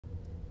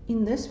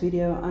In this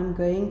video I'm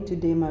going to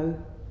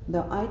demo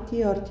the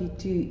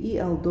ITRT2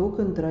 EL door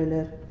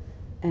controller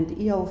and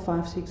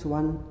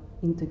EL561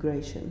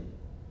 integration.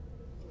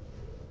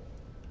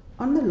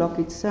 On the lock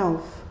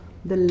itself,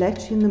 the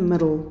latch in the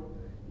middle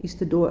is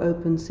the door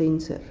open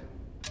sensor.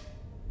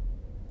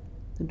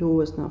 The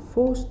door is now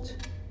forced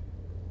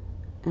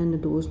and the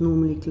door is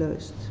normally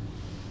closed.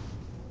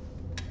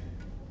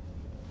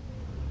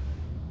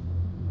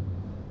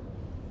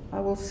 I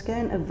will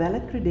scan a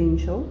valid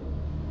credential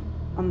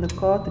on the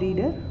card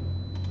reader,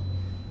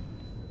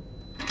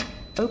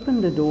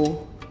 open the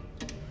door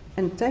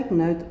and take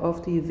note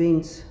of the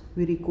events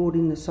we record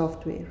in the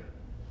software.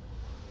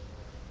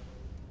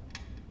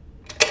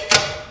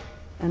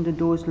 And the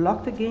door is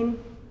locked again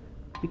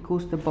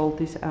because the bolt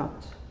is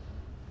out.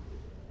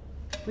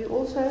 We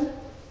also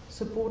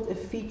support a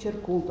feature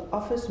called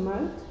office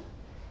mode.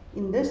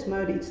 In this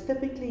mode it's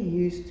typically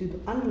used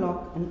to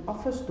unlock an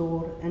office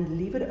door and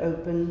leave it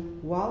open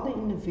while the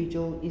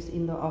individual is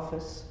in the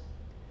office.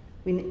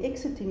 When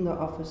exiting the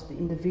office, the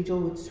individual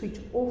would switch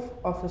off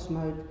office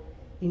mode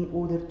in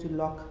order to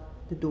lock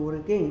the door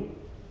again.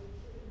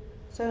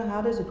 So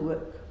how does it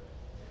work?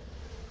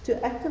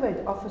 To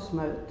activate office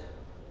mode,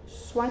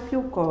 swipe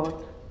your card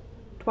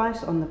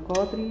twice on the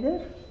card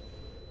reader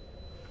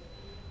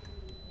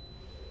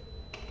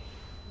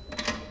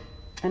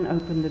and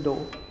open the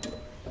door.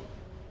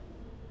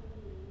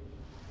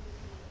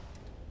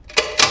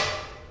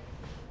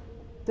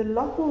 The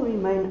lock will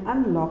remain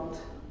unlocked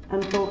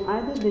until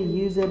either the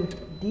user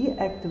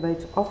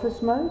deactivates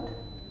office mode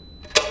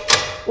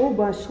or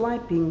by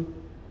swiping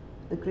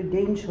the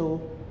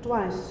credential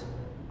twice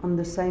on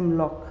the same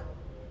lock.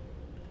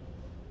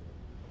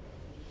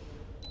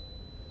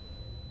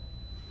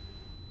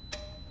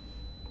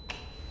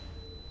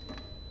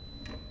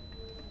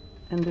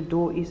 And the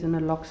door is in a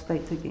lock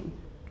state again.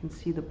 You can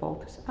see the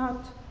bolt is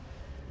out,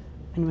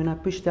 and when I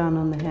push down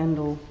on the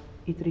handle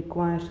it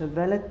requires a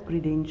valid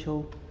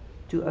credential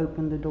to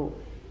open the door.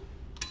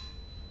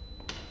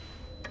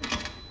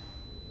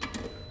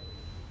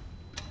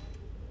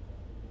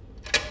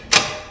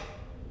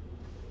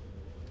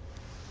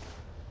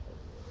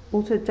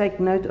 Also take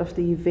note of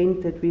the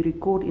event that we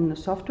record in the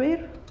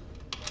software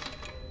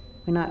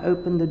when I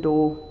open the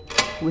door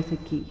with a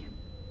key.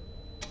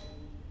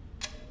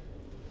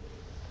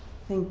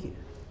 Thank you.